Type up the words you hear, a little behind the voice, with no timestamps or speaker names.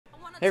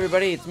Hey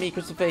everybody, it's me,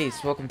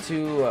 crystalface. Welcome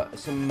to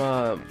some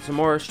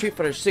more Street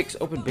Fighter 6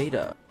 open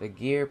beta. The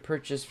gear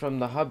purchased from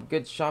the Hub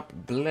Goods shop.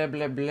 Blah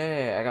blah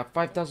blah. I got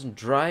 5,000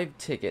 drive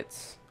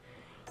tickets.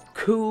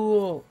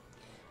 Cool.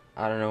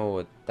 I don't know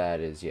what that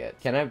is yet.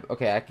 Can I?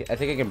 Okay, I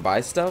think I can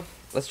buy stuff.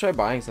 Let's try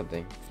buying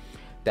something.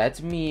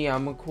 That's me.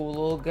 I'm a cool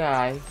little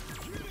guy.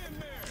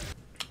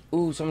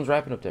 Ooh, someone's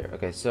rapping up there.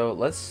 Okay, so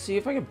let's see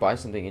if I can buy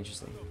something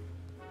interesting.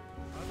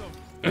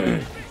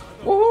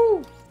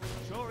 Woohoo!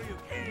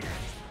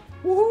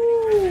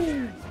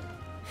 Woohoo!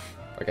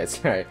 Okay,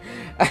 sorry.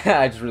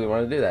 I just really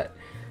want to do that.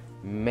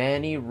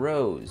 Manny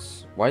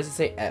Rose. Why does it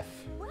say F?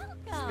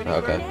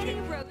 Okay.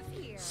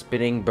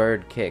 Spinning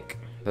bird kick.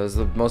 That was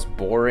the most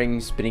boring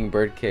spinning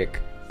bird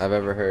kick I've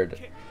ever heard.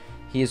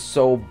 He is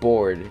so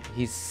bored.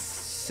 He's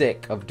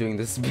sick of doing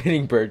the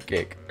spinning bird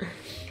kick.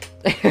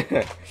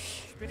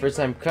 First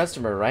time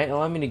customer, right?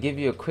 Allow me to give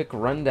you a quick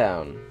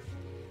rundown.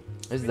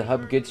 This is the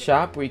Hub Goods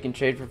shop where you can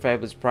trade for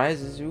fabulous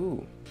prizes.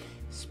 Ooh.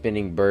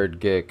 Spinning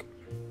bird kick.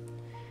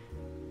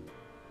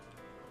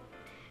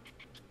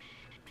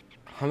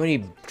 How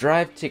many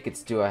drive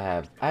tickets do I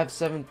have? I have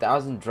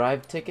 7,000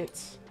 drive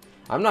tickets.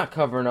 I'm not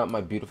covering up my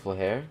beautiful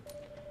hair.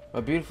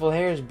 My beautiful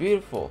hair is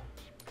beautiful.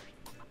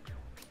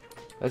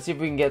 Let's see if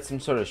we can get some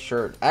sort of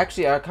shirt.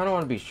 Actually, I kind of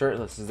want to be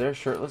shirtless. Is there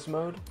shirtless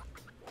mode?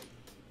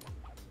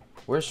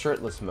 Where's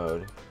shirtless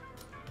mode?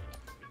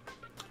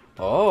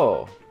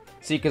 Oh.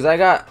 See, because I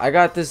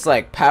got this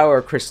like power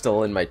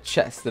crystal in my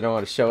chest and I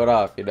want to show it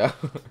off, you know?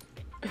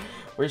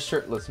 Where's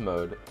shirtless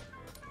mode?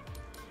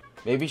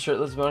 Maybe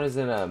shirtless mode is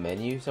in a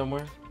menu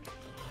somewhere.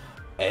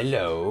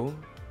 Hello.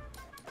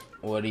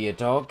 What are you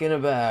talking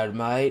about,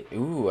 mate?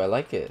 Ooh, I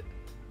like it.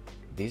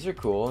 These are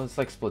cool. It's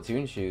like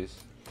Splatoon shoes.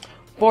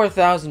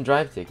 4,000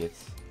 drive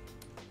tickets.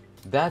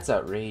 That's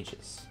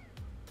outrageous.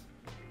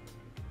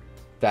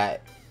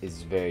 That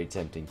is very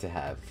tempting to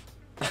have.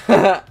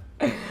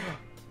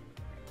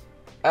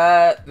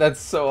 That's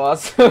so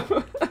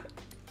awesome.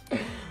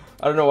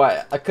 I don't know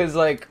why. Because,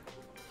 like,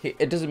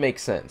 it doesn't make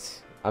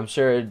sense. I'm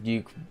sure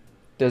you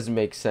doesn't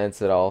make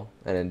sense at all,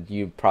 and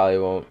you probably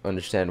won't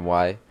understand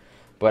why,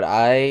 but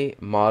I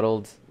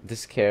modeled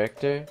this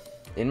character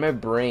in my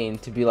brain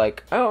to be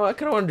like, oh, I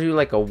kind of want to do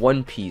like a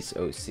One Piece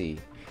OC.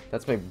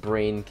 That's my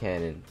brain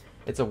canon.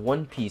 It's a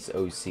One Piece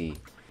OC.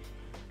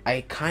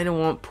 I kind of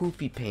want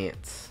poofy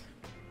pants.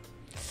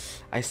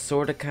 I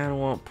sort of kind of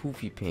want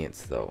poofy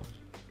pants though.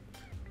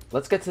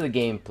 Let's get to the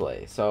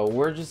gameplay. So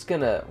we're just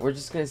gonna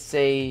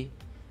say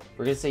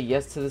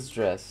yes to this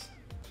dress.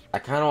 I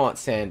kind of want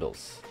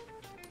sandals.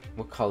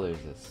 What color is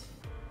this?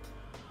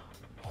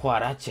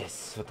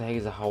 Huaraches. What the heck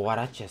is a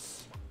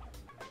huaraches?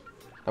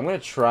 I'm gonna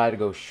try to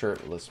go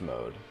shirtless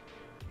mode.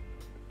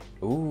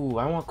 Ooh,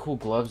 I want cool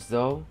gloves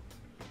though.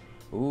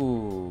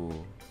 Ooh.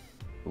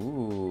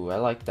 Ooh, I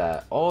like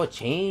that. Oh,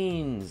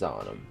 chains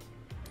on them.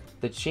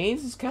 The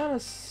chains is kind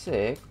of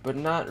sick, but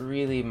not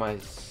really my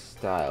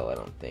style, I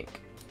don't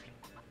think.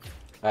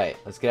 Alright,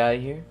 let's get out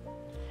of here.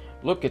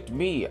 Look at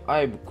me,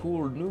 I'm a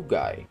cool new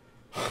guy.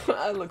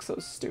 I look so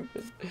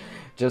stupid.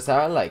 Just how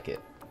I like it.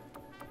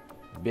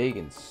 Big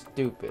and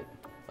stupid.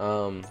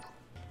 Alright,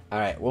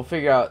 we'll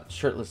figure out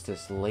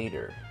shirtlessness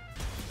later.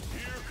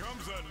 Here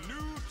comes a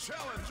new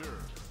challenger.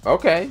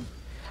 Okay.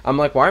 I'm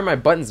like, why are my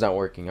buttons not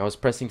working? I was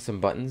pressing some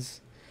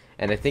buttons,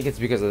 and I think it's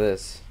because of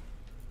this.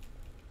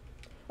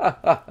 Ha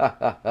ha ha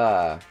ha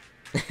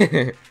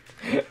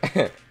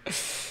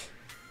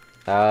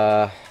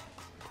ha.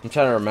 I'm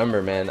trying to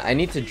remember, man. I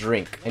need to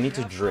drink.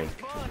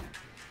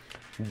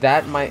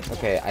 That might,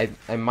 okay,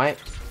 I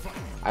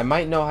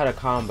might know how to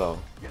combo.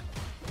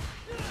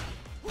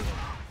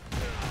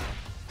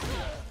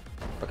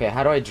 Okay,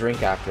 how do I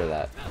drink after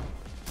that?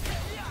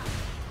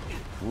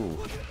 Ooh.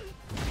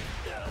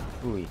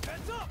 Ooh.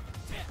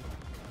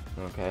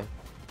 Okay.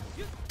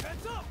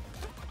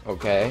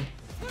 Okay.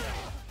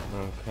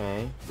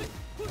 Okay.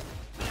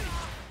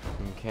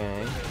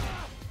 Okay.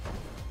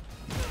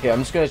 Okay, I'm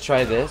just gonna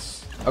try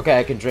this. Okay,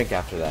 I can drink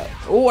after that.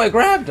 Oh, I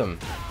grabbed him!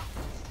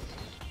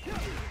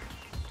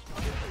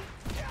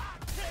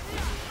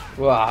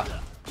 Wow.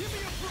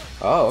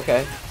 Oh,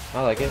 okay.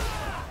 I like it.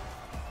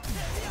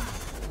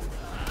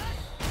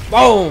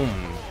 Boom!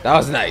 That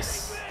was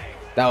nice.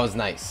 That was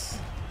nice.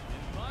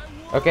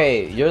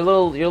 Okay, you're a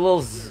little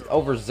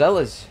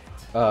overzealous,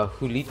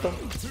 Julito.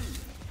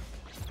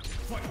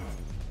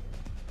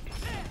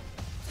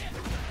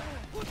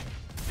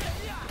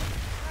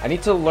 I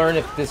need to learn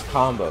if this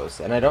combos,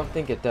 and I don't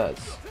think it does.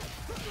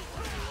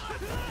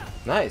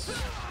 Nice.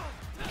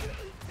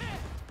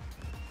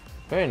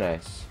 Very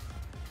nice.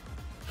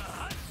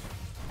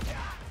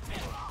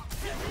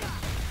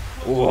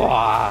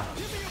 Wow.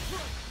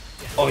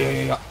 Oh,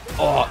 yeah.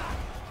 Oh.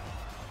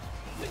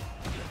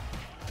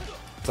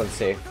 It's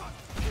unsafe.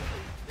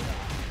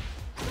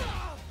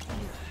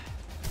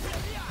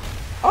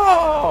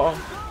 Oh!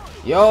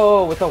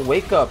 Yo, with the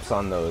wake-ups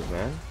on those,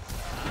 man.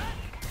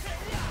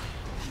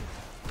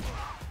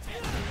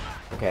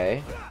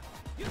 Okay.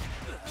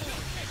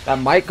 That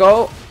might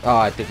go.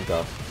 Oh, it didn't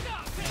go.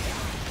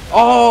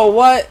 Oh,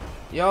 what?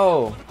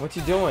 Yo, what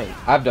you doing?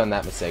 I've done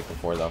that mistake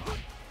before though.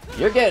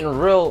 You're getting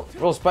real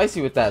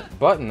spicy with that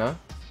button, huh?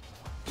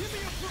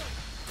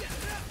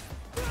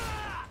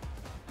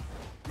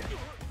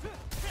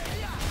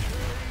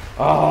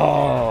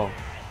 Oh,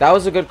 that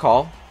was a good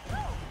call.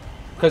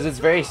 Because it's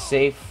very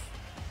safe.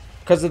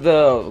 Because of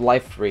the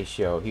life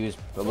ratio, he was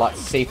a lot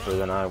safer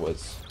than I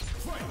was.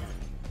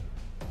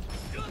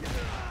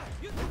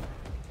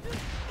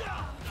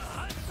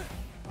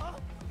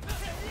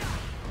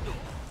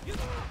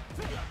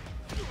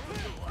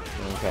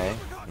 Okay,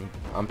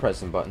 I'm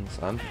pressing buttons.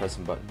 I'm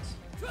pressing buttons.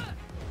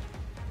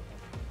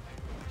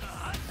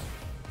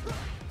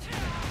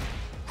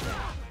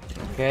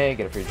 Okay,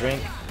 get a free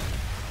drink.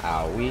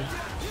 Owie.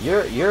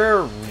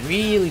 You're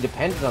really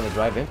dependent on the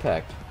drive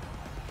impact.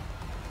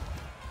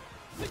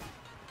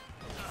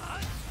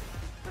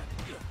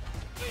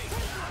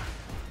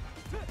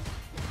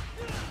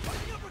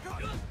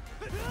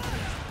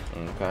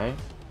 Okay.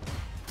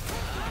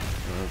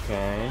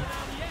 Okay.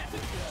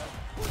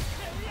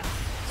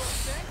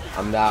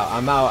 I'm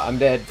out, I'm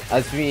dead.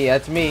 That's me,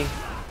 that's me.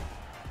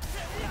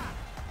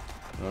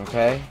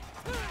 Okay.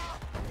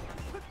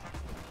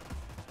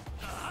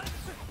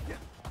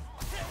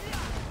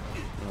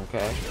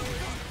 Okay.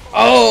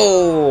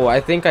 Oh, I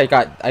think I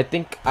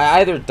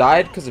either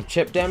died because of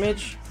chip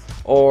damage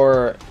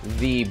or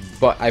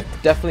I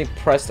definitely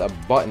pressed a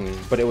button,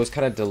 but it was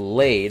kind of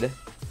delayed.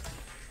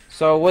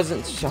 So I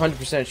wasn't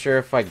 100% sure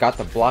if I got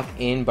the block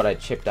in, but I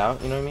chipped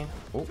out, you know what I mean?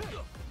 Ooh.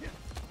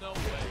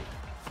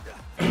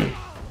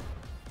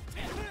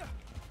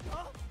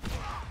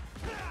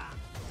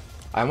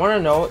 I want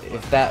to know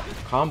if that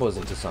combos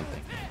into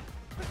something.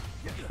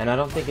 And I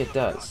don't think it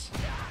does.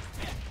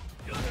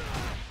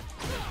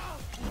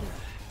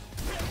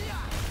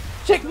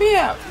 Check me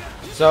out!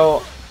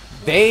 So,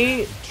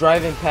 they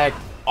drive impact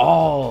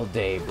all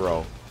day,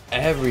 bro.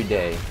 Every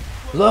day.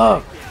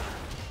 Look!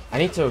 I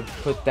need to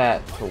put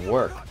that to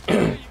work.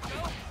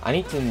 I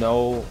need to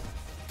know...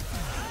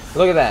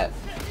 Look at that.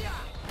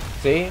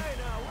 See?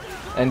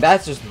 And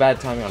that's just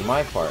bad timing on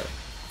my part.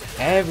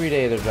 Every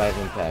day they're drive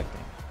impacting.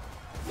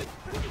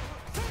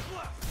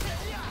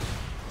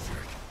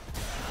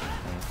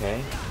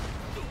 Okay.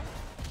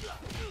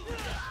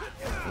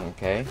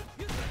 Okay.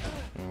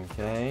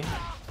 Okay.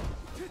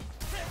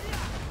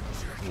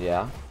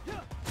 Yeah.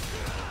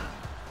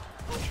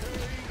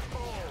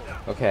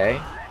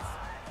 Okay.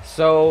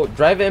 So,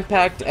 drive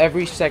impact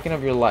every second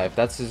of your life.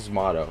 That's his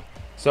motto.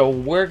 So,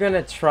 we're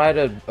gonna try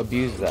to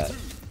abuse that.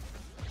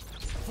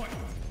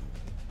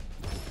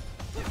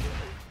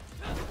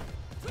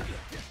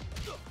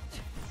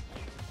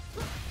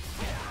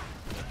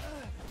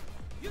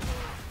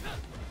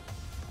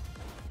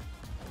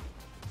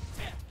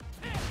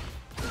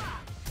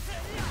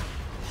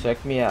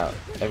 Check me out.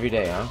 Every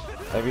day, huh?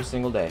 Every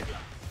single day.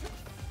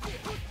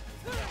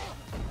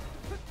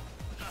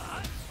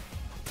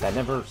 That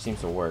never seems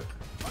to work.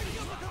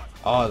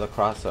 Oh, the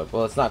cross-up.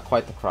 Well, it's not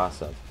quite the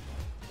cross-up.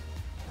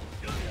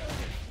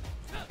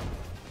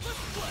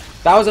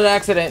 That was an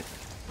accident.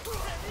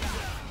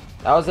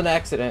 That was an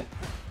accident.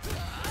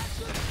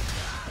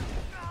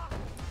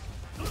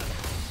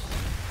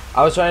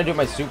 I was trying to do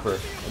my super.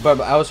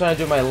 But I was trying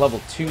to do my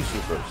level 2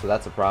 super, so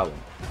that's a problem.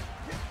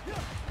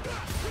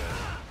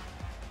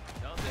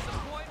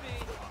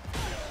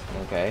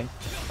 Okay.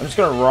 I'm just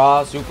gonna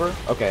raw super.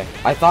 Okay.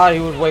 I thought he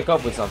would wake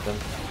up with something.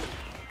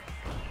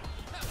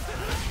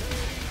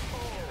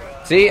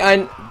 See,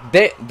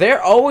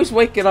 they're always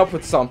waking up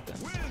with something.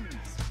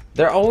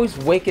 They're always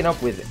waking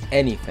up with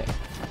anything.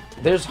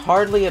 There's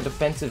hardly a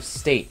defensive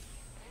state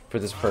for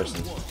this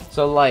person.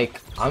 So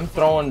like, I'm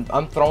throwing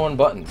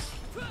buttons.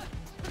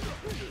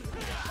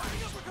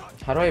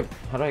 How do I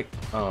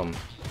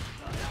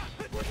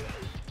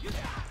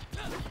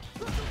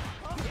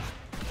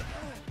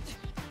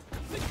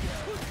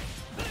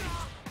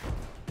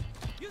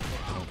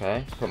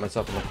Okay, put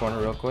myself in the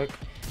corner real quick.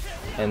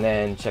 And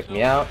then check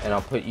me out, and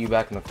I'll put you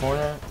back in the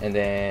corner, and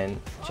then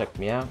check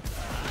me out.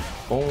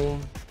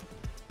 Boom.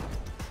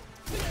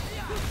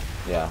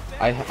 Yeah,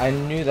 I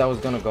knew that was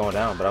gonna go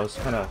down, but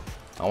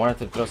I wanted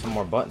to throw some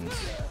more buttons.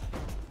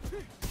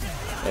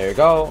 There you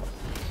go.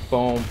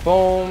 Boom,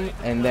 boom,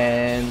 and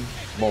then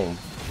boom.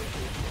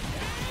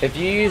 If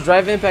you use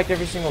drive impact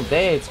every single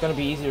day, it's gonna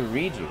be easy to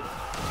read you.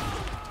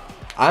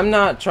 I'm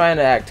not trying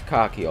to act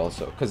cocky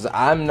also, because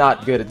I'm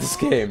not good at this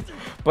game.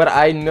 But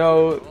I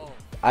know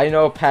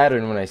a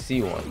pattern when I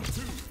see one.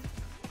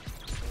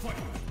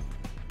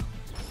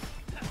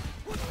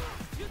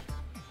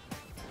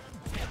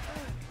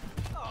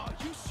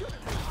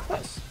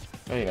 Nice.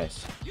 Very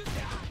nice.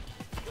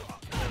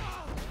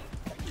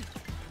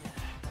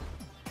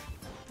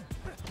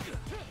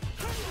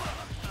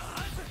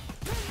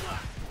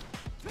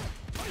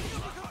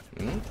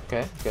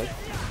 Okay, good.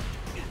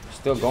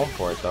 Still going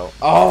for it though.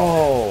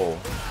 Oh!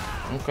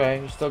 Okay,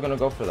 you're still gonna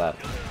go for that.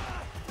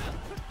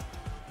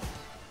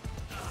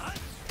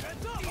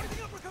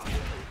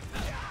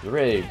 You're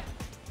ready.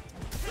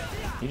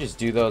 You just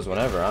do those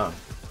whenever, huh?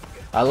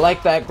 I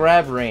like that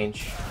grab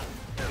range.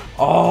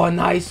 Oh,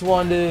 nice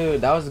one, dude.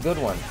 That was a good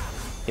one.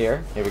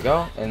 Here we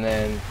go. And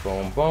then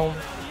boom, boom.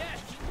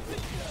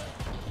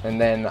 And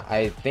then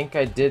I think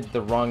I did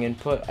the wrong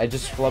input. I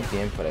just flubbed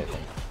the input, I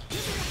think.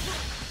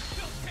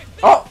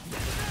 Oh!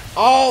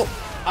 Oh!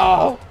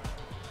 Oh!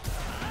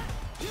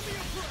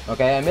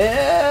 Okay, I'm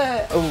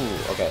in.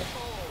 Ooh, okay.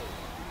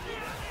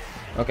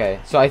 Okay,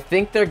 so I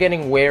think they're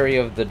getting wary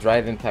of the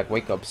drive impact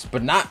wake-ups,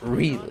 but not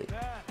really.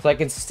 So I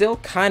can still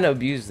kind of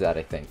abuse that,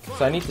 I think.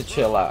 So I need to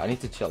chill out. I need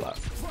to chill out.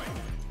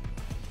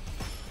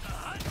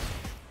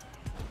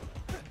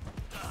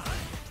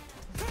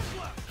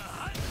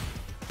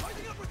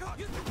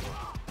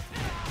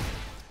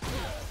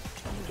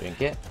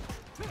 Drink it.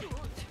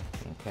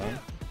 Okay.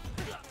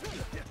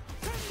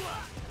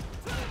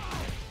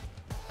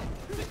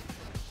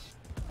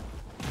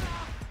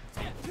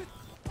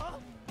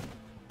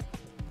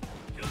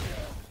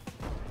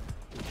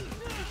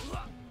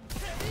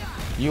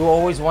 You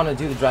always want to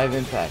do the drive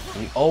impact.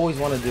 You always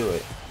want to do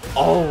it.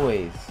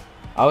 Always.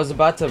 I was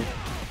about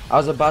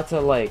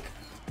to like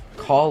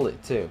call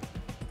it too.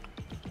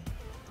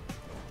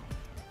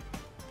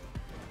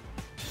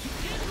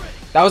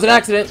 That was an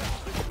accident.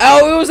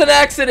 Oh, it was an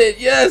accident.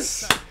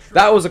 Yes.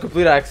 That was a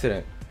complete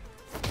accident.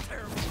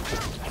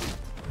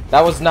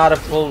 That was not a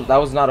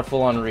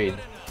full-on read.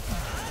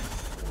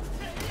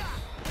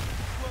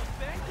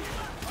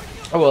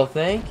 Oh well,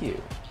 thank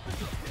you.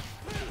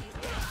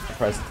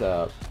 Pressed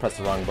the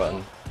wrong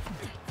button.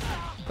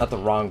 Not the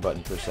wrong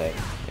button per se.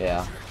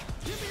 Yeah.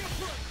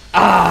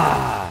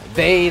 Ah,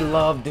 they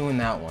love doing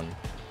that one.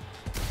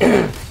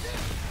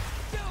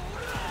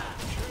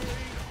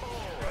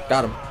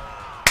 Got him.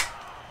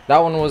 That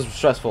one was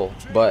stressful,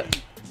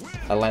 but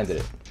I landed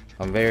it.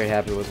 I'm very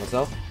happy with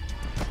myself.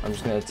 I'm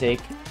just gonna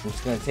take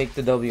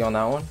the W on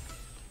that one.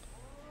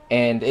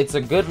 And it's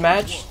a good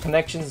match.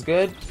 Connection's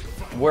good.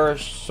 We're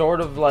sort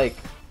of like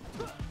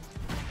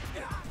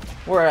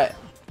we're at.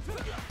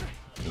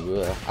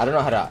 Ugh, I don't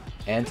know how to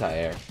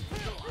anti-air.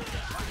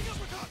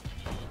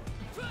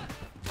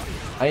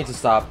 I need to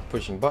stop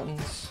pushing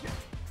buttons.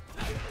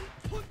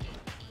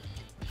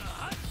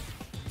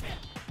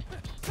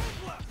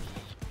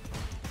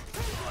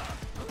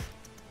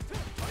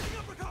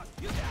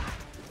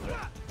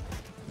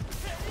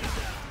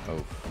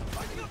 Oh.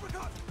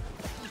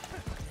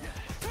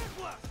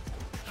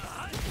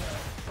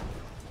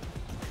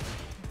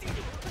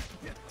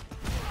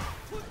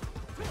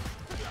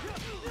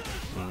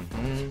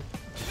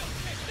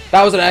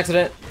 That was an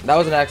accident. That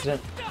was an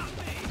accident.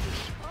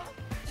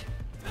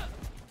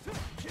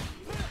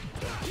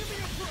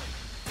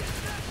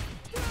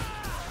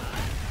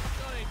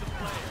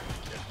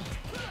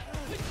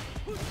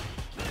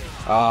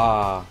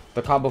 Ah,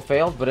 the combo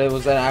failed, but it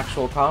was an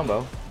actual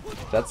combo.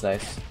 That's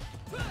nice.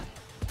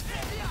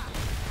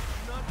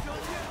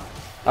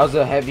 That was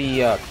a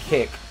heavy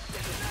kick,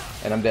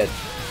 and I'm dead.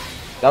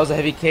 That was a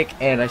heavy kick,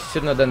 and I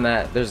shouldn't have done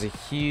that. There's a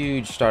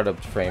huge startup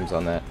frames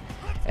on that,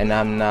 and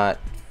I'm not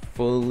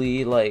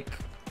fully like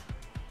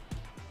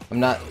I'm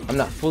not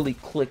fully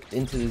clicked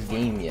into this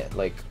game yet.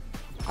 Like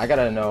I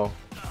gotta know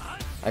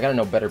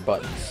better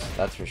buttons,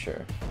 that's for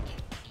sure.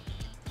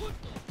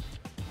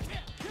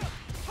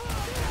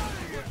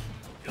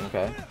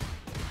 Okay,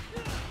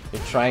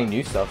 you're trying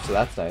new stuff, so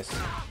that's nice.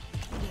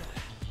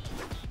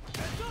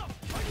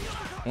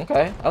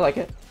 Okay, I like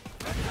it.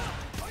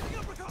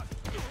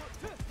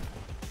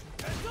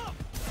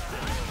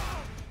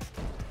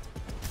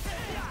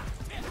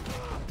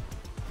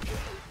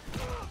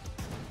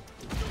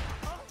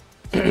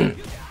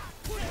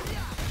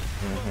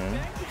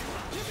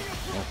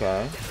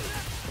 Okay,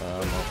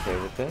 I'm okay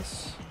with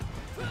this.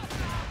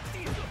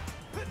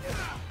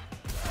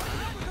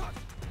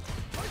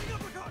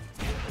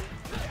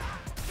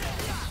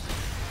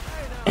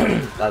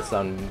 That's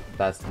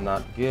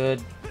not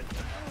good.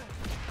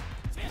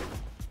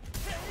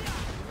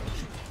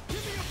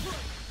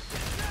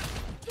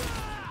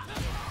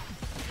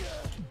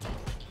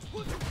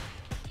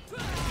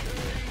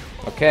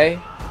 Okay,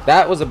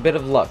 that was a bit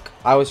of luck.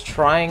 I was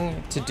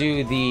trying to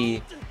do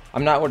the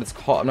I'm not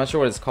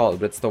sure what it's called,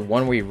 but it's the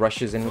one where he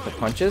rushes in with the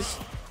punches.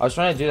 I was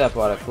trying to do that,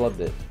 but I flubbed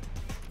it.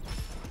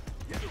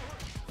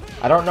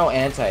 I don't know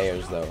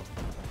anti-airs though.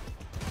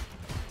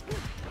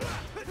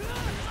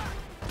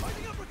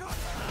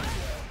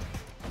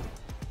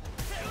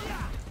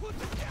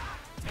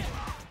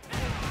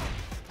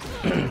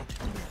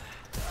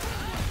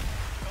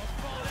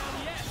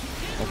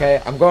 Okay,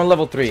 I'm going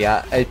level 3.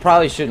 I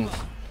probably shouldn't.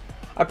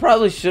 I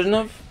probably shouldn't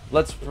have.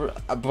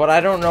 But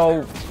I don't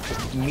know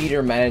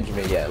meter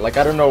management yet. Like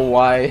I don't know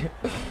why.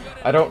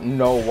 I don't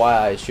know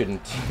why I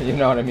shouldn't. You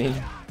know what I mean?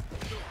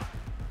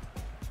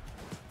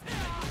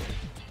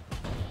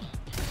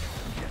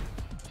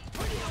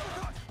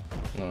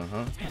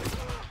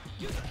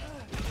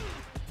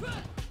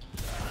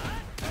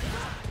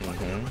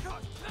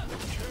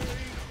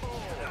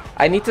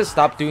 I need to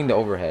stop doing the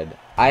overhead.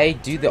 I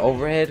do the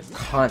overhead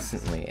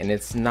constantly, and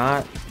it's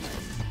not.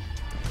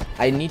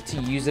 I need to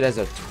use it as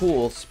a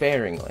tool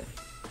sparingly.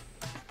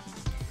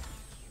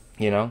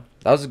 You know?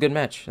 That was a good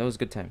match. That was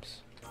good times.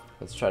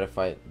 Let's try to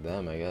fight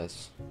them, I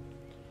guess.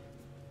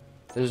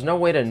 There's no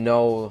way to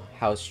know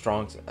how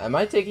strong. Am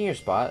I taking your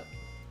spot?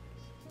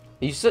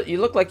 You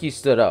look like you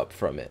stood up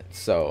from it,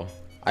 so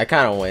I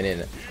kind of went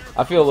in.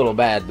 I feel a little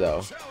bad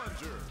though.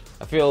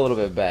 I feel a little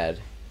bit bad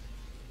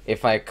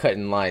if I cut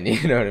in line.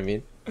 You know what I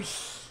mean?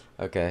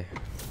 Okay.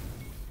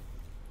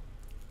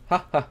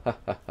 Ha ha ha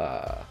ha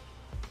ha.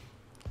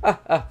 Ha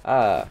ha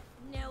ha.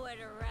 Nowhere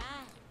to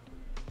run.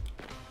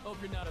 Hope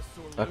you're not a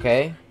sore loser.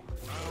 Okay.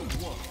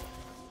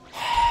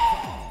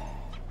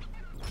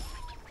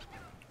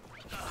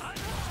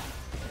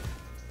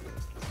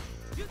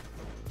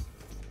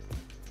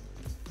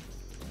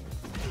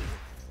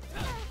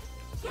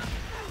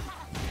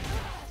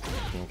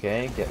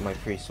 Okay, get my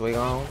free swing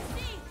on.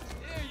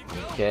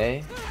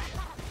 Okay.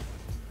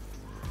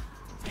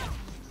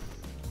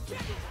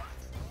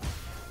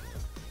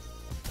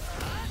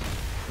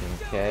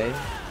 Okay.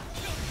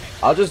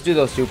 I'll just do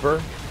the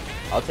super.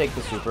 I'll take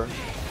the super.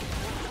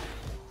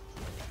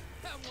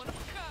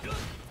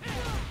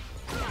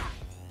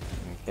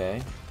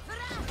 Okay.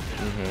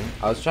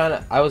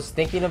 I was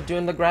thinking of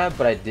doing the grab,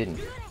 but I didn't.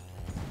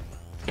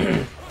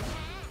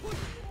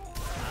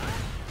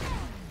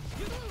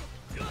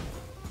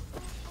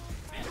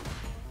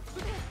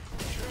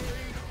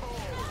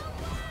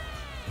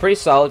 Pretty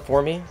solid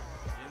for me.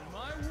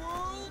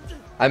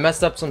 I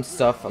messed up some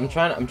stuff. I'm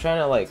trying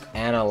to like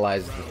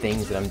analyze the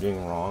things that I'm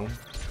doing wrong.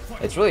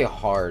 It's really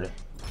hard.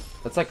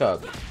 That's like a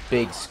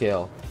big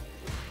skill.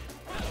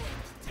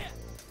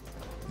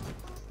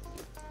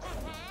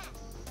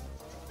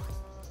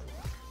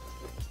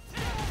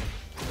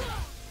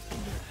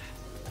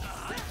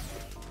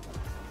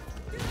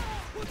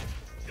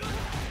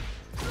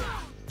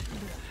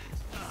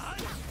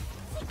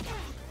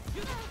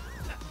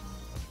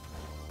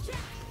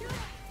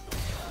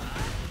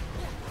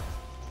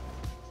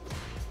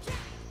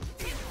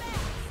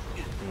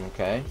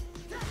 Okay.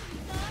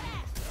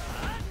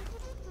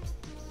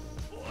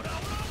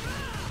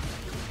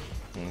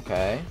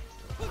 Okay.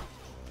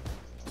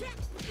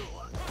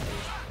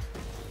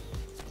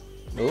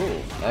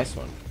 Ooh, nice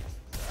one.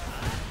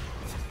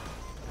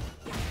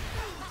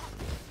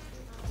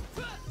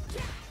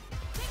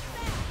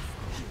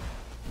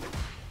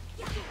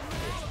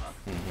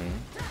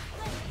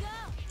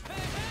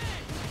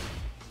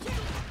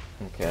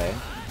 Okay.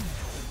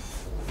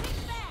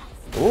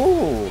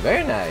 Ooh,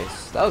 very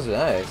nice. That was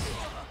nice.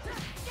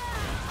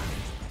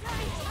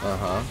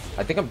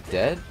 I think I'm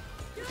dead.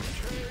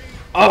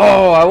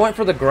 Oh, I went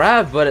for the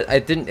grab, but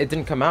it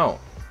didn't come out.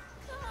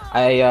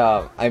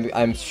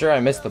 I'm sure I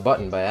missed the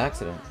button by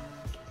accident.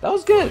 That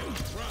was good.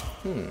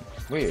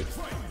 Weird.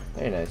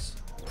 Very nice.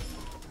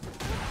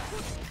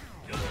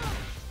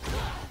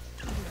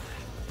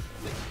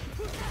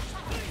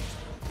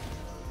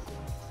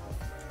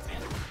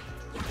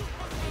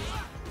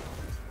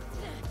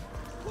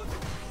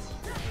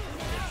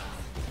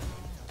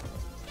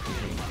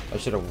 I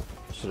should have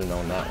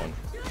known that one.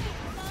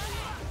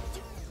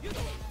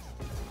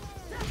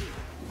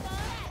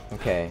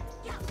 Okay.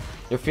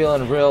 You're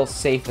feeling real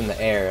safe in the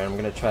air, and I'm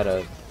gonna try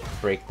to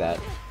break that.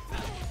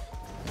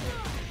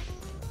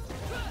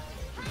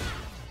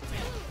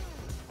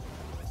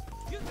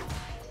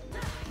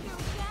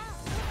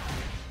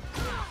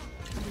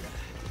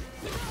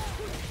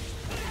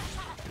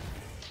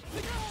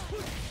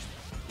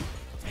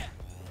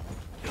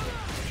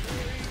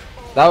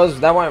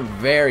 That went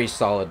very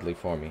solidly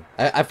for me.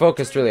 I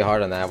focused really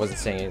hard on that. I wasn't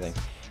saying anything.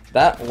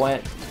 That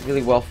went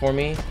really well for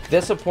me.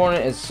 This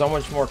opponent is so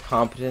much more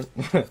competent.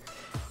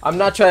 I'm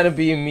not trying to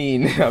be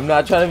mean. I'm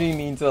not trying to be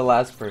mean to the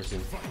last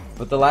person.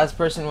 But the last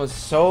person was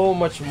so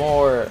much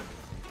more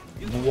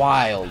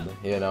wild,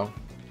 you know?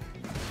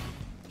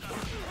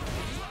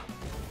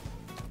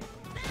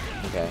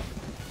 Okay.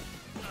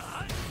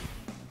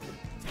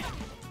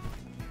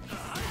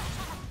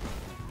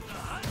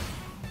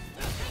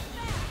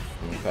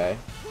 Okay.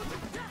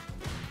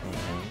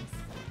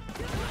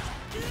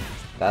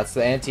 That's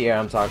the anti-air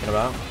I'm talking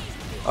about.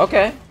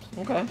 Okay.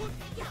 Okay.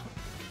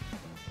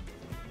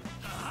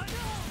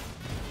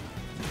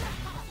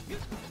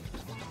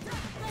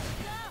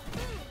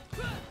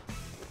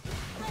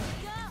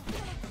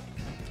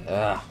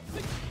 Ugh.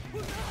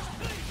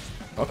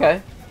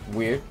 Okay.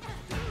 Weird.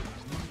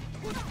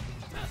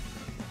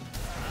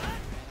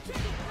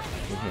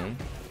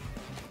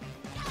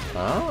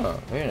 Ah,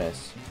 very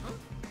nice.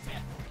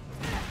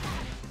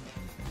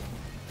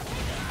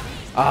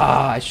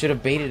 Ah, I should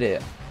have baited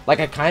it. Like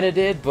I kind of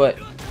did, but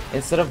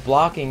instead of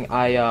blocking,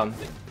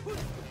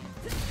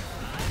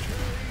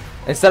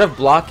 instead of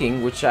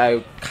blocking, which I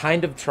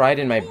kind of tried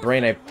in my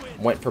brain, I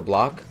went for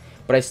block,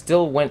 but I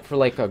still went for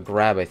like a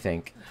grab, I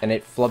think, and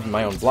it flubbed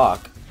my own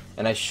block,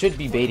 and I should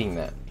be baiting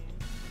that.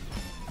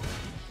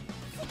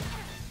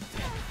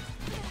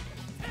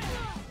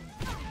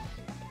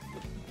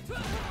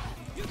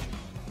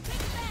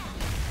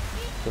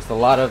 Just a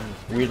lot of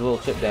weird little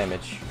chip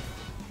damage.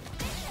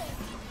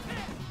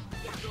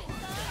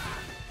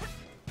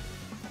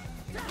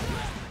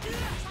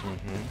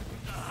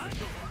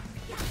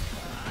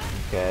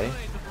 Okay.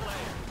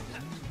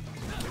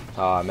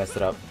 Oh, I messed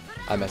it up.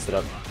 I messed it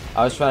up.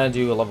 I was trying to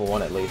do a level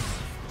 1 at least.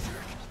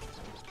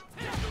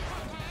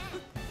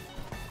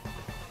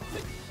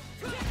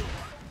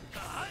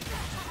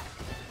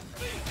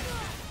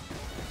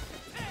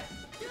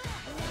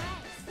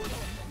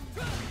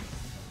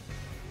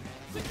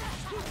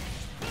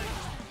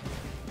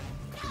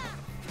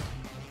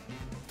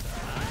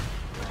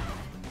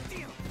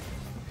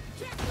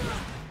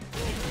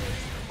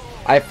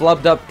 I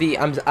flubbed up the.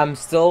 I'm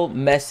still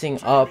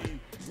messing up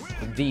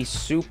the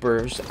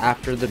supers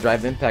after the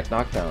drive impact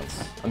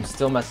knockdowns. I'm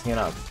still messing it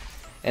up,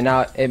 and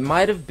now it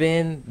might have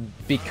been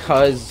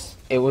because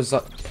it was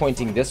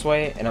pointing this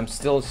way, and I'm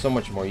still so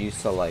much more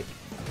used to like.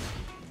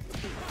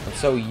 I'm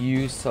so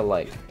used to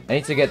like. I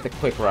need to get the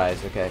quick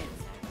rise. Okay.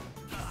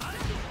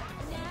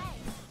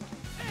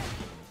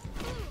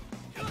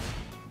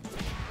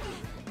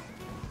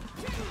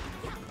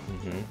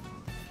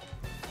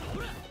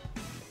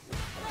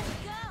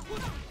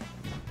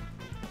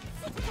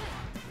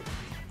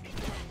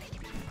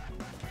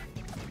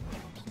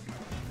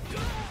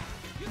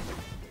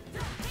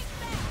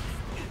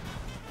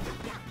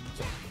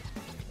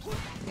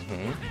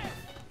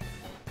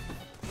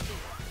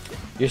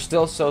 You're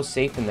still so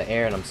safe in the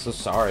air, and I'm so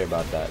sorry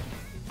about that.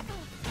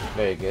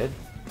 Very good.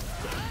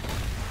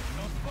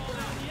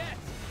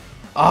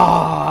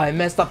 Ah, I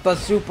messed up the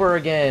super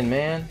again,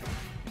 man.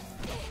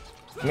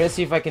 I'm gonna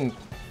see if I can.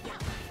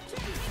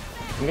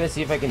 I'm gonna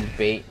see if I can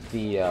bait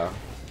the.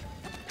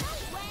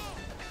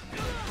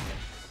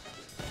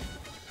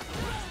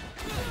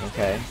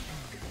 Okay.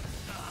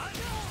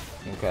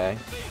 Okay.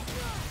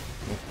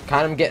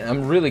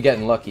 I'm really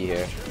getting lucky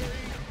here.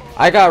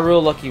 I got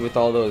real lucky with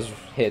all those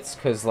hits,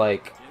 cause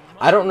like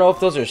I don't know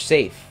if those are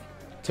safe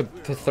to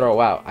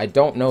throw out. I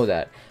don't know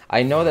that.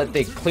 I know that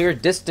they clear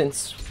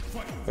distance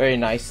very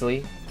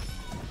nicely.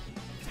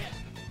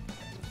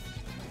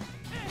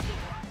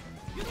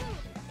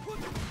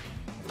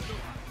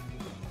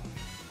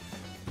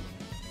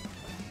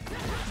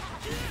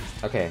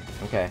 Okay,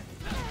 okay.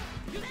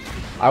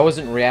 I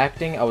wasn't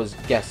reacting, I was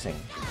guessing.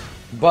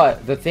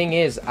 But the thing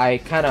is, I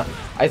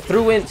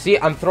threw in, see,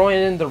 I'm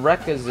throwing in the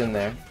Rekkas in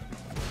there.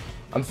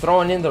 I'm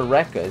throwing in the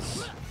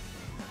Rekkas.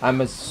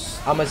 I'm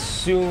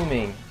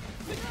assuming.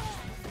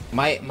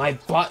 My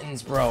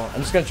buttons, bro.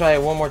 I'm just gonna try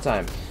it one more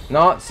time.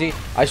 No, see,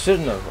 I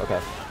shouldn't have.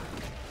 Okay.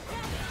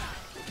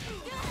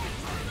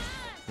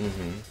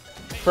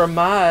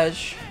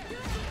 Fromage.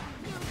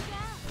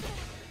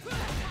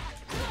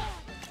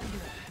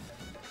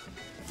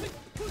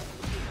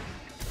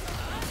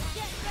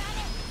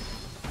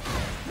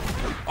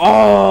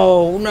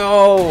 Oh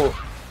no!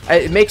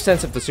 It makes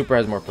sense if the super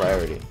has more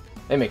priority.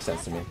 It makes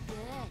sense to me.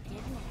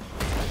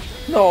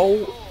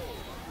 No,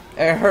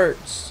 it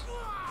hurts.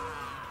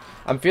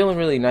 I'm feeling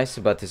really nice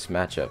about this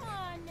matchup.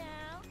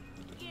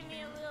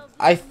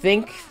 I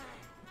think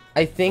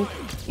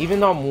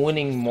even though I'm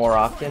winning more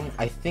often,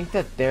 I think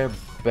that they're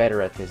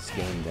better at this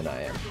game than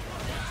I am.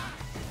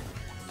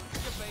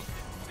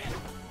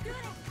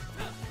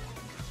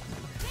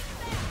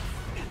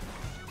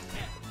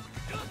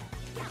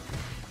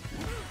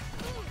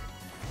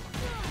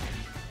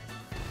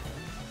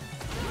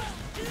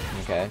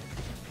 Okay.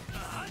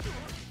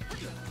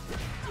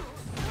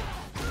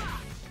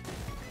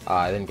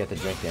 Ah, I didn't get the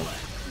drink in.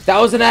 That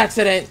was an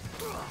accident!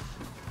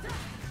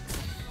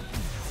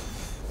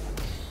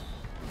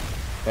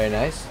 Very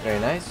nice, very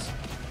nice.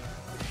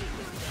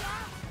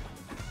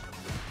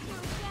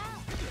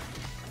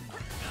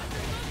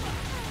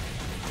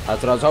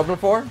 That's what I was hoping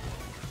for.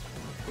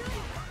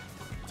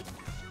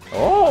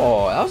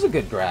 Oh, that was a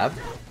good grab.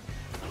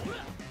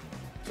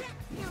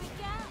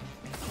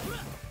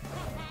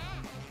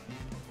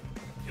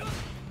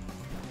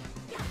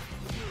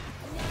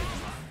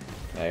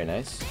 Very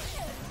nice.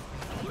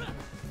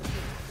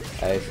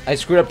 I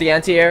screwed up the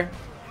anti-air.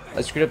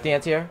 I screwed up the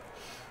anti-air.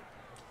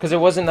 Cause it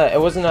was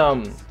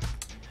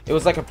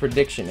like a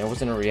prediction. It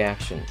wasn't a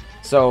reaction.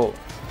 So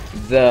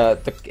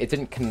it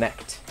didn't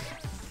connect.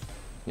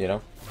 You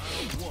know?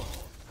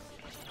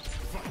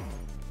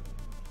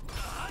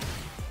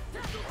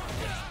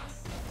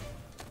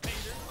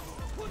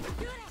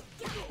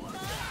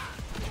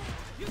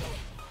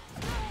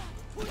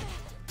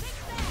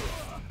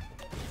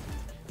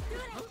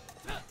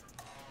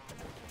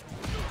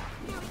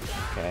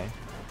 Okay.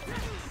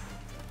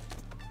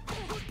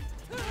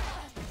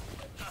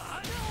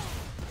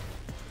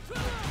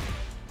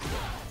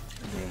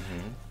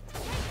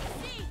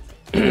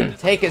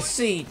 Take a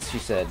seat, she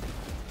said.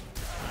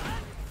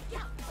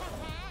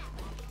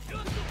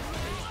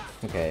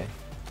 Okay.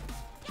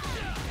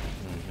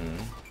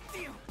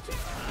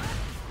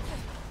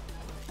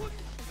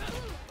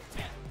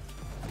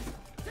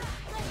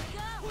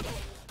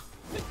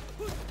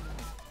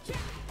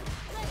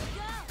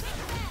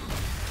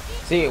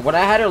 See, when I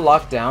had her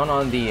locked down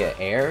on the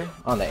air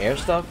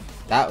stuff,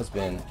 that was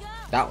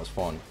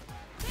fun.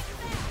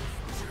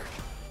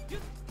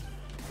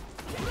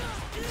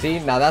 See,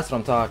 now that's what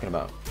I'm talking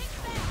about.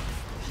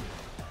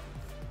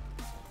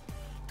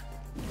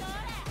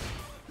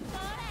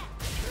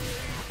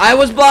 I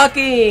was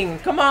blocking!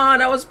 Come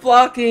on, I was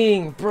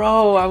blocking!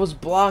 Bro, I was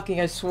blocking,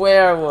 I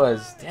swear I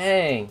was.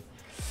 Dang.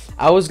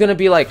 I was gonna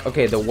be like,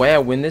 okay, the way I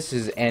win this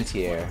is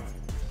anti-air.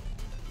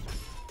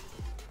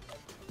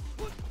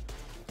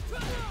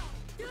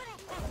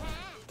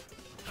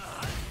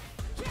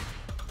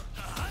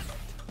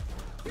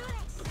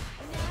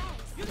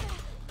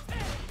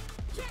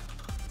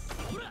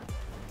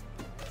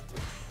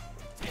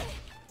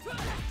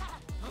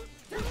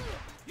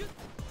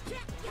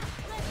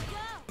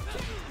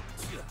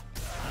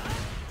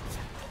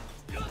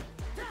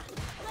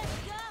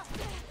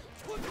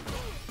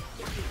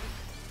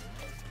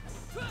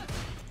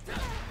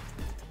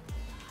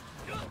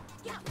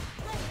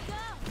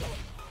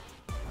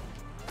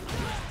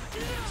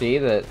 See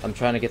that I'm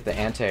trying to get the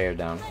anti-air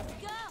down.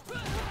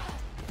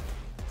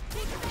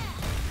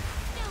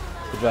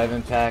 The drive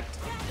impact.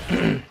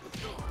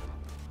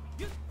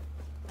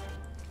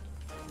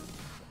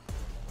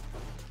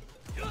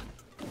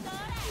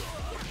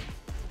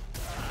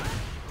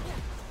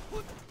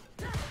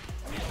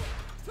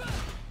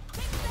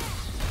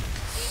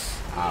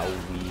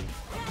 Owie.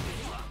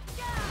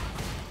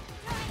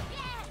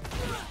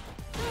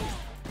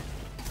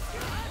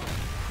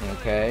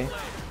 Okay.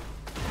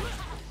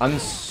 I'm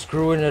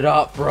screwing it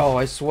up, bro,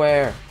 I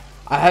swear.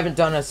 I haven't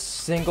done a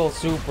single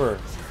super.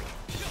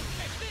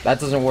 That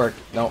doesn't work.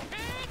 No.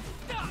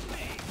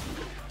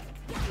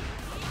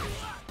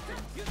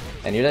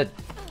 And you're dead.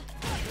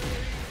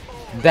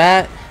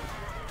 That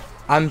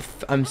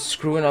I'm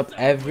screwing up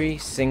every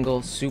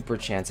single super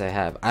chance I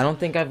have. I don't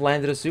think I've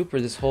landed a super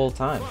this whole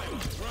time.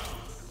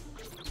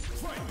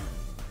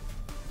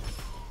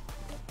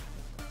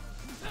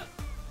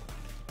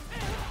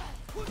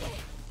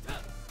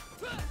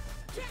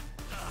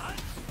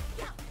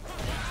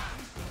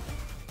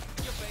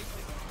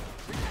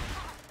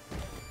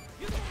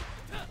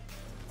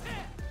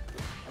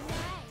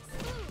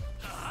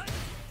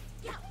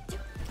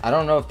 I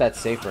don't know if that's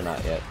safe or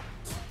not yet.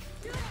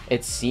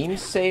 It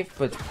seems safe,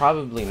 but it's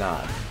probably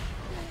not.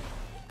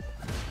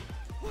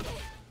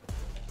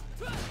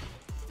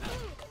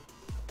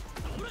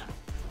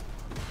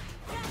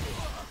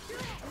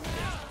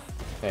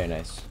 Very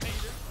nice.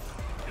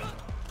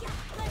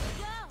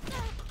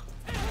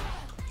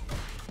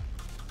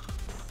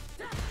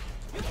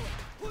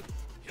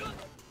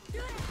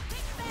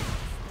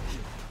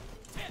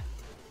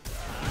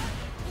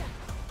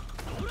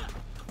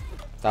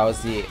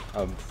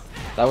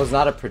 That was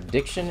not a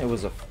prediction, it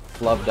was a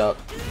flubbed up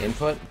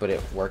input, but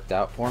it worked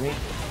out for me.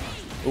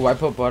 Ooh, I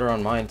put butter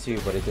on mine too,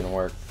 but it didn't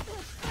work.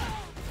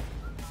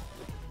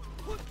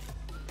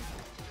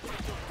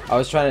 I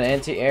was trying to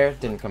anti-air,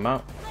 didn't come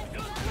out.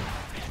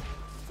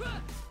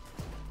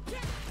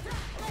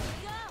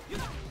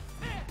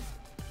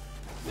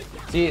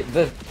 See,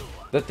 the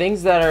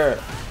things that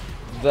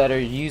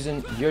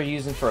you're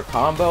using for a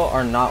combo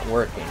are not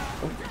working.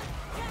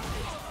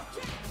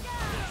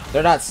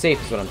 They're not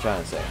safe is what I'm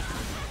trying to say.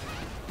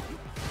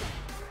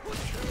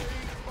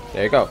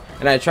 There you go.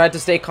 And I tried to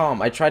stay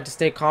calm. I tried to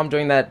stay calm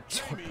during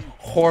that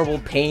horrible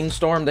pain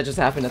storm that just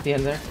happened at the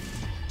end there.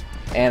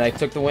 And I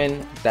took the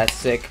win. That's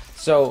sick.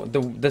 So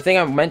the thing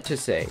I meant to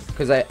say,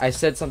 because I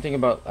said something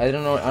about, I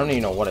don't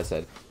even know what I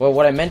said. Well,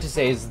 what I meant to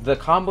say is the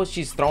combos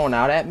she's throwing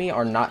out at me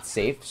are not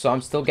safe. So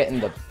I'm still getting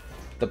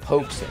the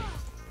pokes in.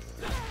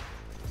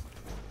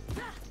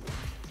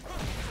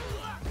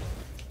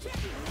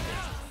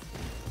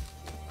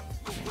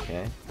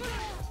 Okay.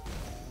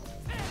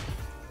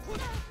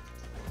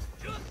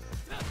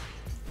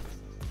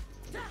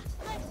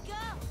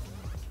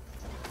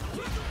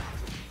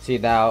 See,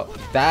 now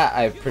that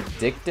I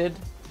predicted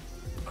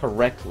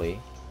correctly,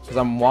 because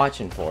I'm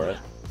watching for it,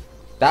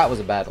 that was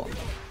a bad one,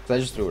 because I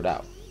just threw it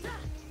out.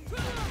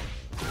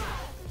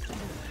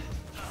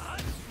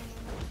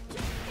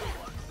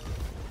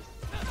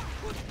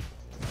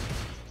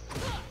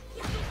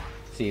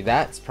 See,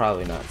 that's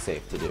probably not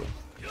safe to do.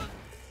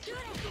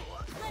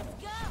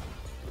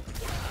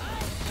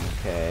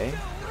 Okay.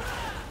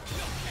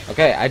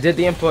 Okay, I did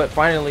the input,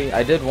 finally,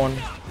 I did one.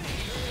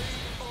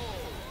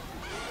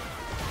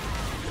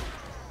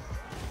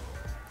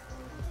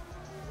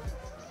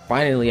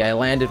 Finally, I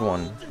landed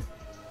one.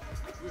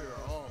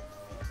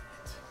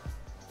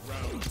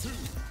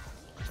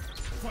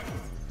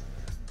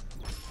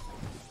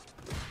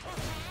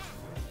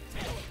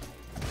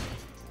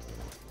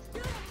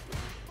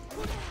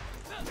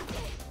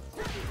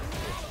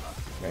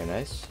 Very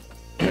nice.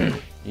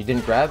 You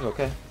didn't grab?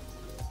 Okay.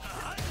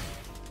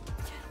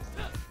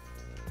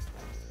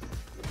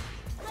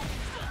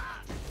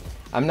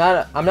 I'm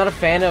not a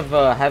fan of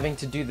having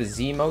to do the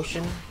Z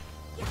motion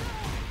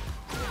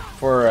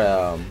for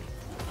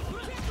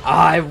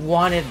I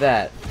wanted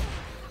that.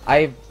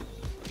 I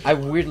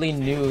weirdly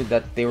knew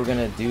that they were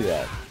gonna do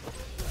that.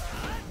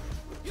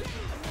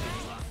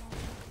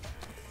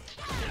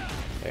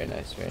 Very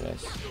nice, very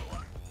nice.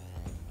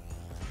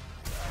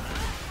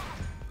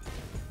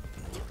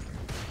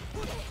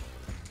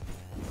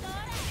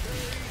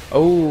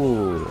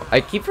 Oh,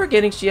 I keep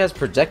forgetting she has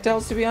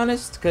projectiles, to be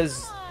honest,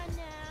 because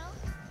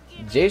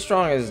J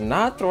Strong is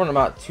not throwing them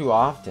out too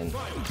often,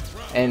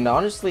 and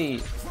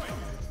honestly,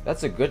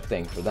 that's a good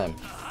thing for them.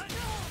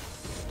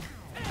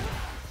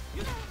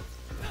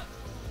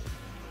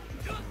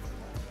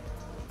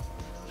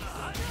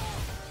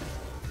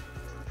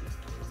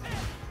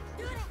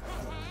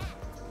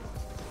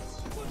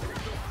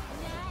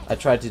 I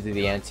tried to do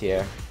the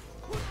anti-air.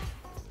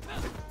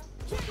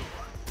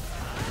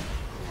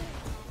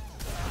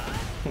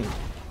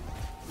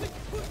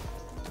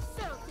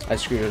 I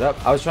screwed it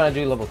up. I was trying to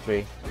do level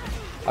 3.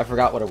 I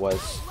forgot what it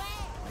was.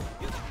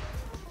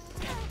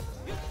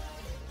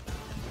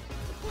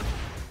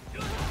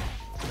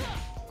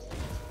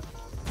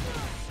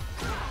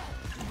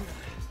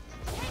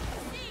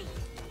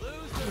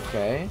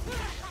 Okay.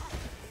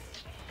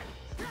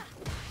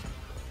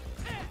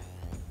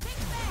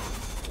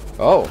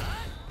 Oh.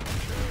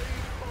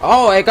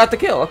 Oh, I got the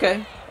kill.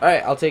 Okay. All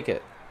right, I'll take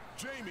it.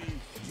 Jaime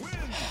wins.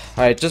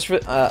 All right, just for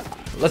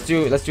let's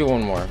do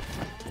one more.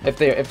 If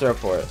they're up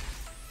for it.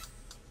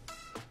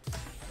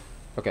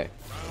 Okay.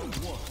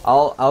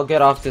 I'll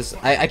get off this.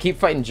 I keep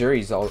fighting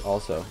juries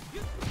also.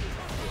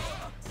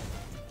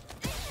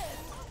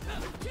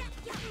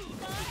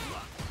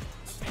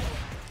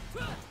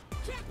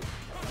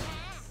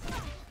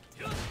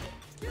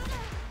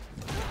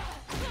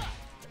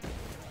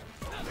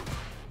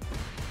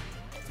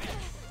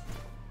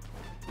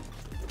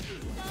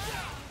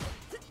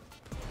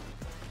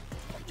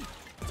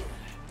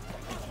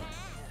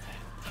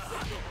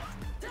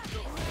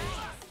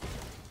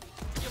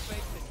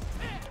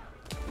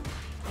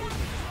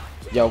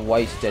 You're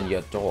wasting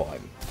your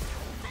time.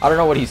 I don't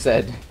know what he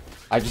said.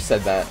 I just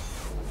said that.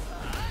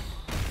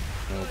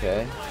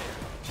 Okay.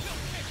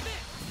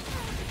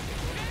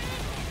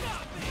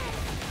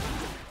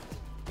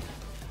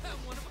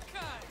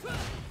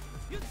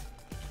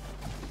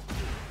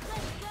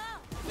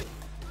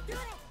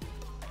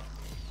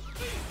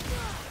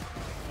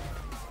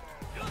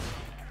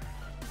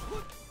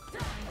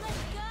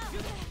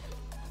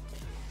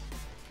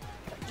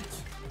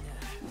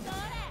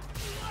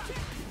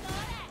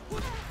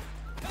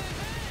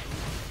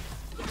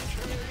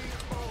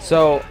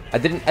 So I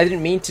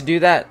didn't mean to do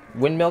that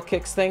windmill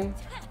kicks thing.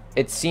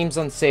 It seems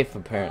unsafe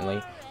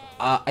apparently.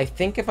 I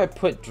think if I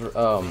put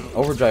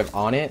overdrive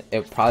on it,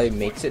 it probably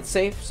makes it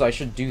safe. So I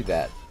should do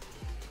that.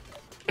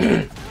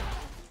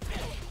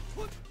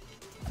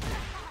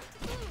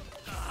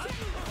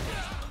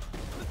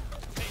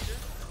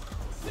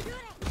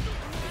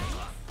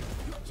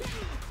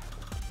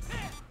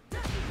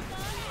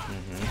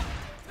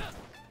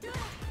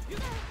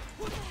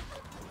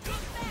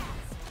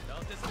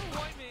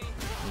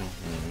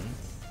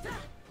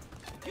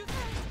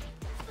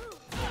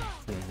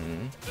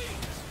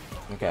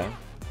 Okay.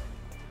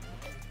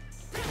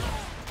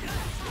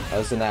 That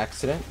was an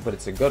accident, but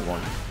it's a good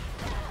one.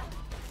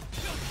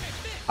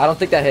 I don't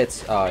think that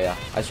hits. Oh yeah,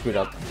 I screwed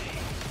up.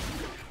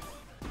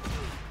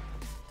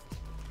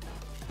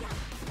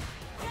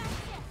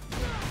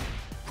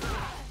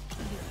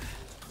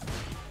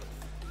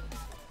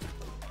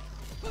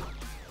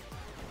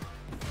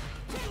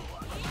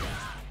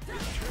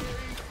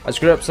 I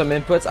screwed up some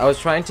inputs. I was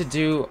trying to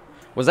do...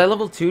 Was I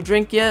level 2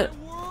 drink yet?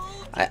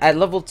 At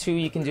level 2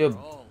 you can do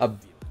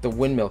the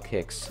windmill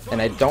kicks,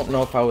 and I don't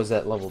know if I was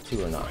at level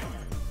 2 or not.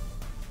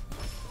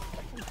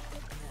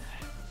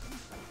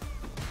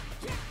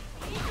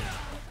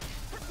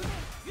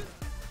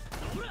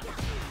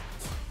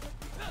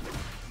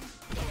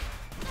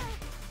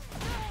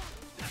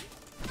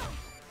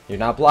 You're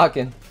not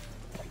blocking.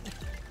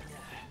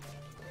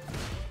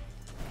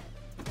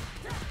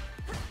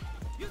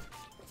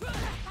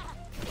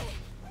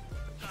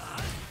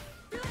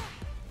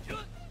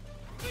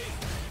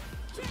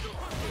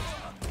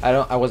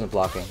 I wasn't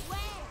blocking.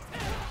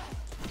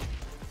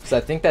 So I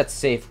think that's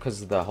safe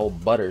because of the whole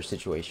butter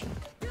situation.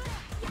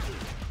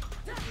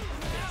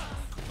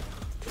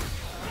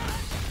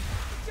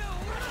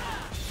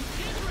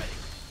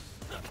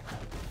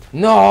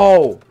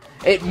 No!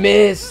 It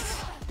missed!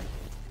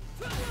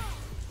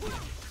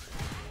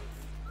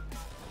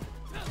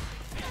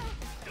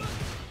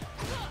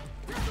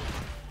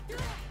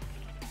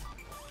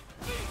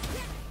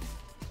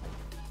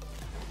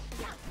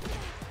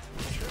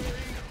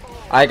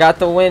 I got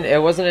the win.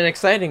 It wasn't an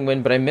exciting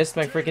win, but I missed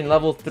my freaking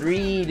level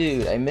 3,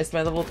 dude. I missed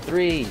my level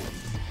 3.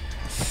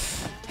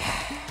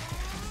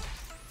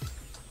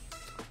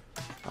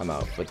 I'm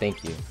out, but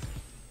thank you.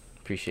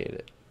 Appreciate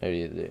it. I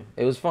really do.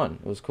 It was fun.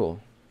 It was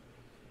cool.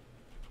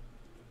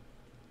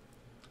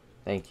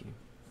 Thank you.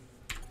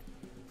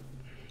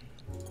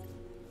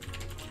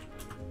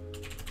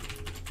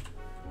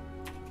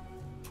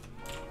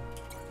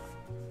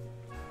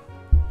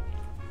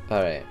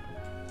 Alright.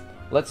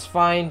 Let's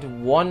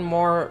find one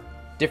more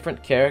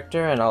different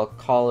character and I'll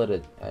call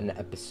it an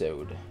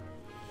episode.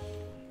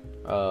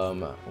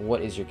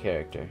 What is your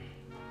character?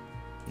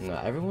 No,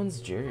 everyone's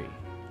jury.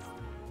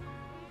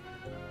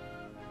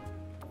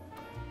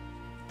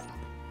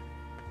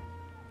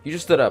 You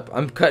just stood up.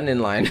 I'm cutting in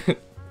line.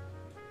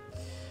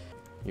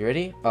 You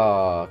ready?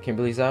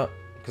 Kimberly's out?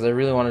 Because I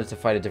really wanted to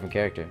fight a different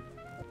character.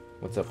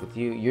 What's up with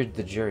you? You're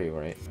the jury,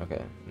 right?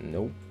 Okay.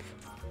 Nope.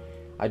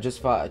 I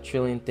just fought a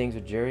trillion things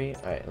with jury.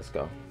 Alright, let's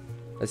go.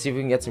 Let's see if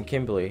we can get some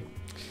Kimberly.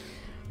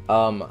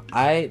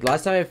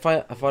 Last time I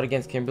fought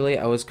against Kimberly,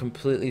 I was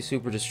completely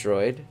super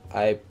destroyed.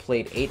 I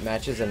played 8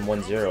 matches and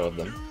won 0 of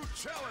them.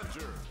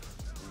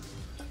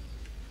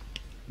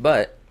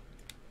 But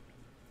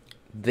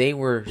they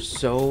were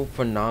so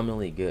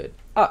phenomenally good.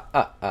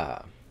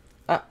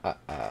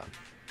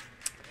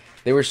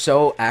 They were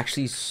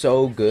actually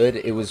so good.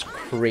 It was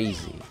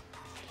crazy.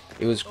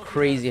 It was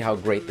crazy how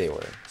great they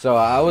were. So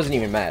I wasn't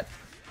even mad.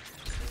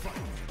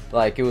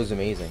 Like, it was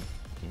amazing.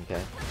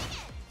 Okay.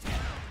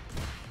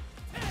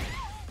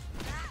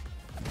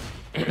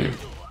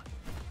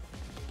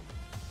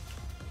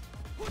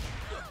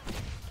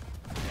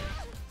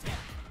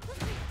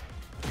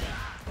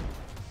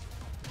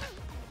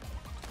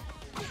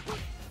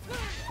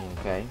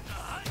 Okay.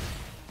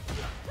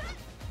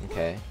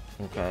 Okay.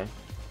 Okay.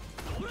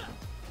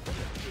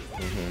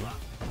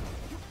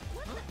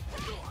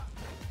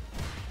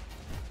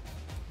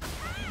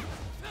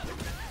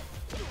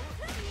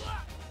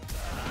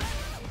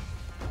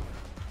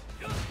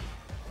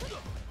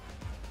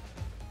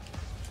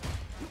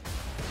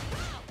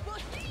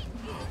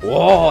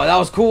 Whoa, that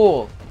was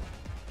cool.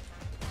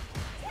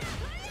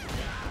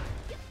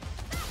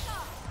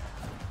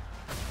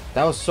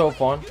 That was so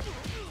fun.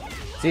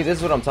 See, this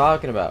is what I'm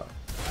talking about.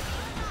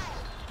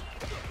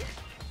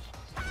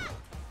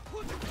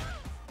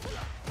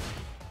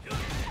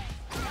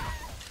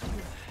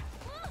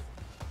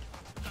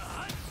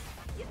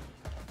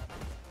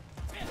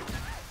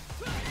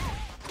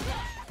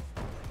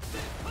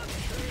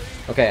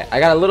 Okay, I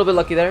got a little bit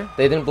lucky there.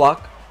 They didn't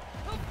block.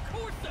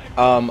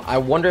 I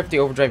wonder if the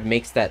overdrive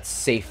makes that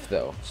safe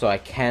though, so I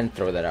can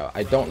throw that out.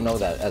 I don't know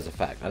that as a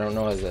fact. I don't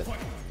know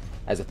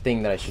as a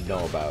thing that I should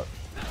know about.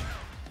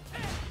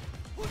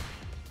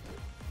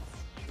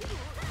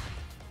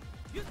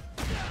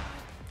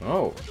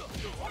 Oh,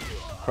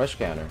 crush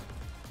counter.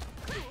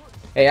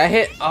 Hey, I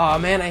hit. Oh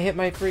man, I hit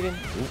my freaking.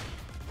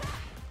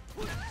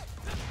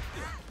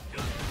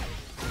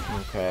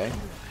 Okay.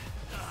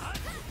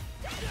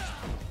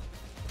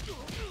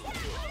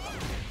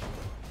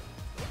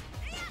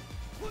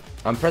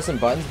 I'm pressing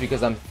buttons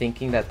because I'm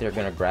thinking that they're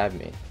gonna grab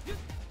me.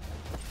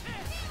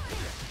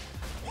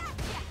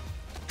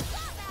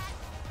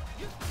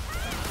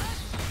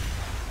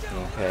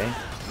 Okay.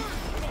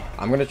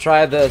 I'm gonna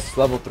try this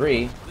level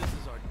 3.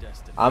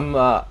 I'm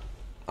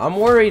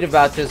worried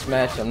about this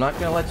match. I'm not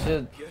gonna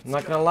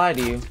lie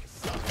to you.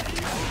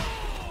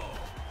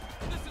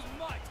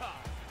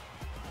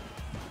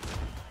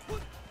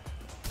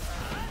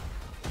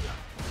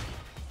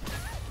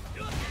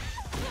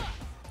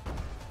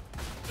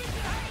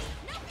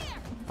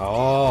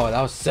 Oh,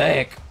 that was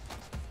sick.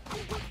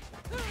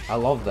 I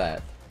love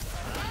that.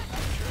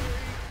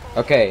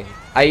 Okay,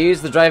 I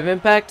used the drive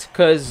impact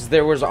because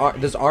there's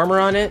armor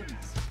on it.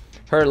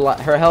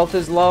 Her health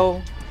is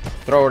low.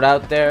 Throw it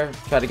out there.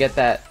 Try to get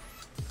that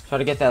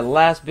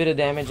last bit of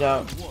damage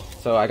out.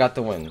 So I got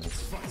the win.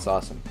 It's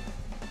awesome.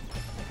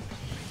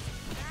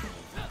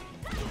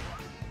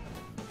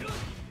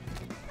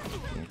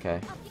 Okay.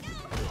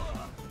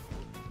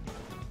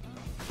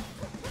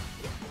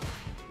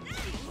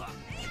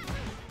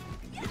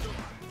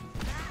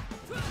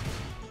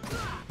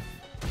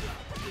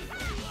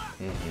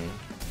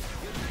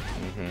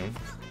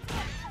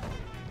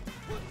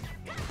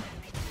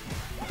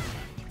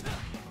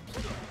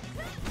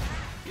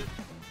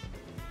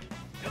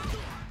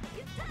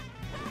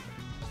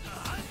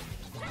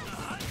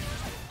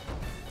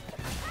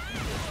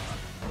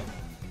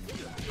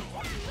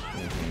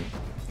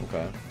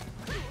 Okay.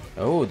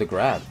 Oh, the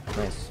grab.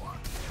 Nice.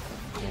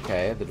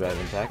 Okay, the drive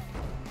intact.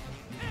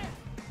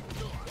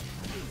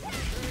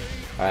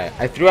 Alright,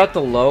 I threw out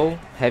the low,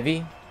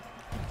 heavy.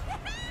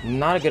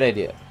 Not a good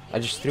idea. I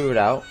just threw it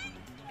out.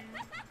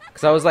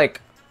 Because I was like,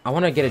 I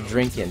want to get a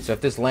drink in, so if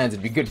this lands,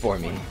 it'd be good for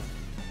me.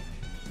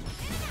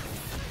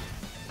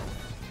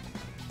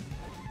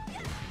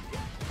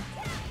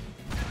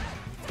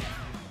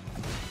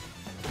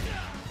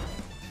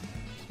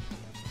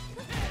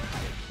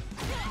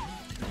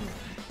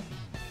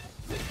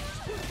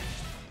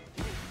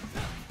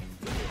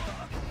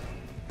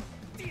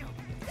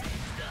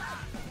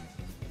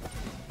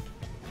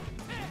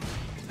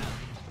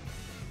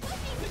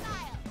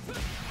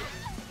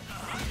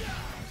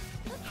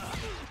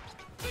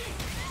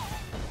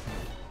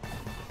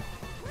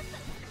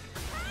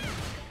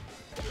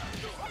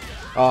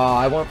 Oh,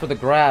 I went for the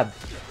grab.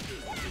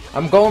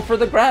 I'm going for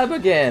the grab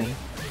again.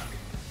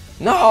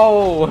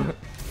 No!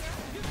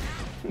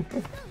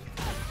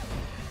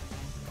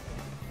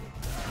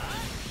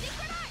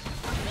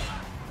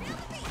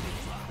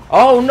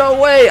 Oh, no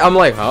way! I'm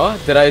like, huh?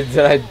 Did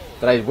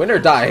I win or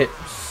die?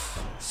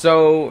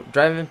 So,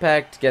 drive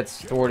impact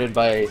gets thwarted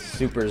by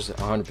supers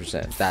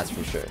 100%. That's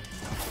for sure.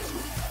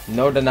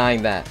 No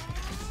denying that.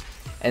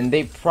 And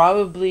they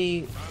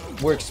probably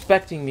were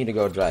expecting me to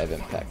go drive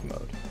impact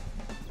mode.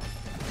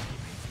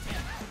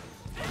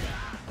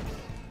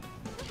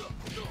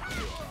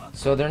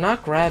 So they're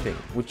not grabbing,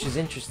 which is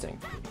interesting.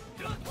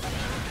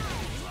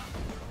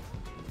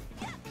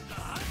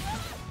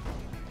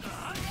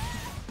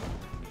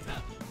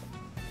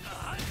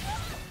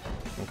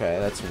 Okay,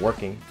 that's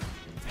working.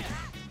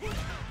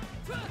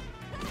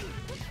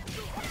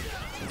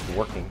 It's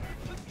working.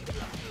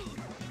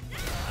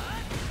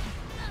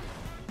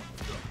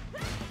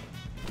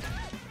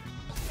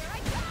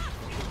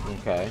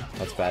 Okay,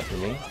 that's bad for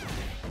me.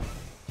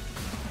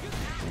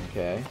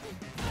 Okay.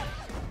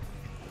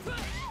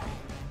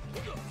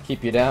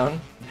 Keep you down.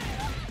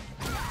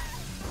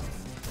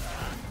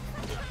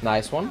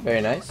 Nice one.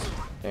 Very nice.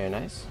 Very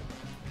nice.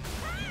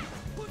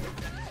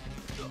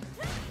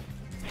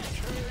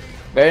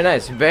 Very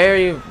nice.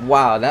 Very...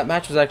 Wow, that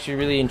match was actually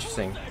really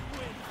interesting.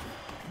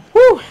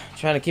 Whew!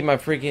 Trying to keep my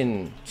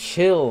freaking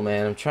chill,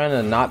 man. I'm trying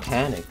to not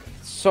panic.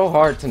 It's so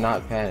hard to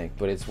not panic,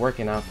 but it's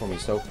working out for me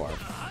so far.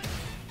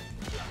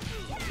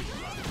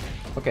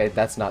 Okay,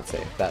 that's not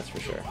safe. That's for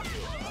sure.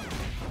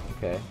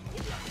 Okay.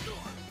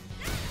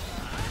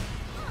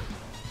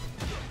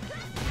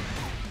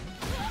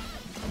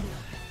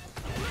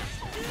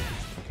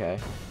 Okay.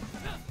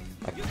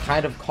 I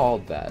kind of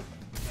called that.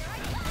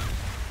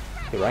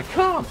 Here I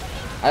come!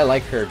 I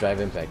like her drive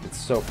impact. It's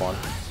so fun.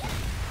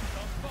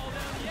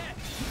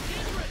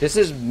 This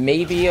is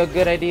maybe a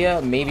good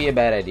idea, maybe a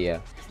bad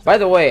idea. By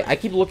the way, I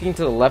keep looking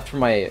to the left for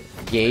my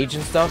gauge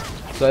and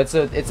stuff, so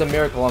it's a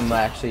miracle I'm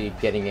actually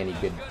getting any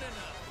good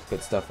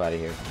stuff out of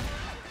here.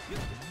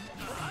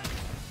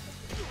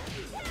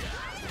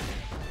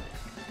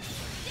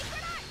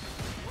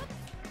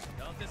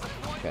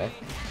 Okay,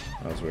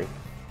 that was weird.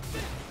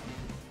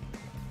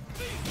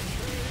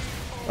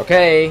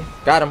 Okay,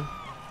 got him.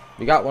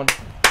 We got one.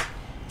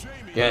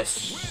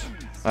 Yes.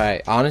 All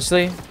right.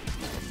 Honestly,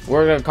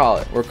 we're gonna call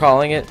it. We're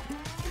calling it.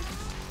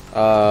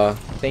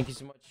 Thank you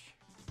so much.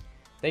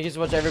 Thank you so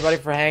much, everybody,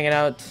 for hanging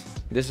out.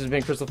 This has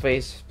been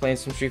crystalface playing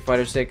some Street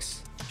Fighter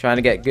 6, trying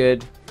to get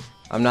good.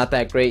 I'm not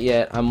that great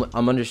yet. I'm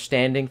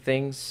understanding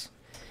things.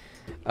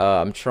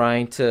 I'm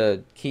trying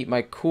to keep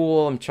my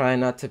cool. I'm trying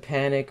not to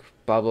panic.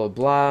 Blah blah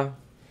blah.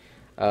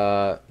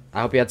 I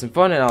hope you had some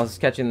fun, and I'll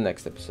catch you in the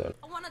next episode.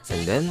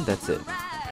 And then that's it.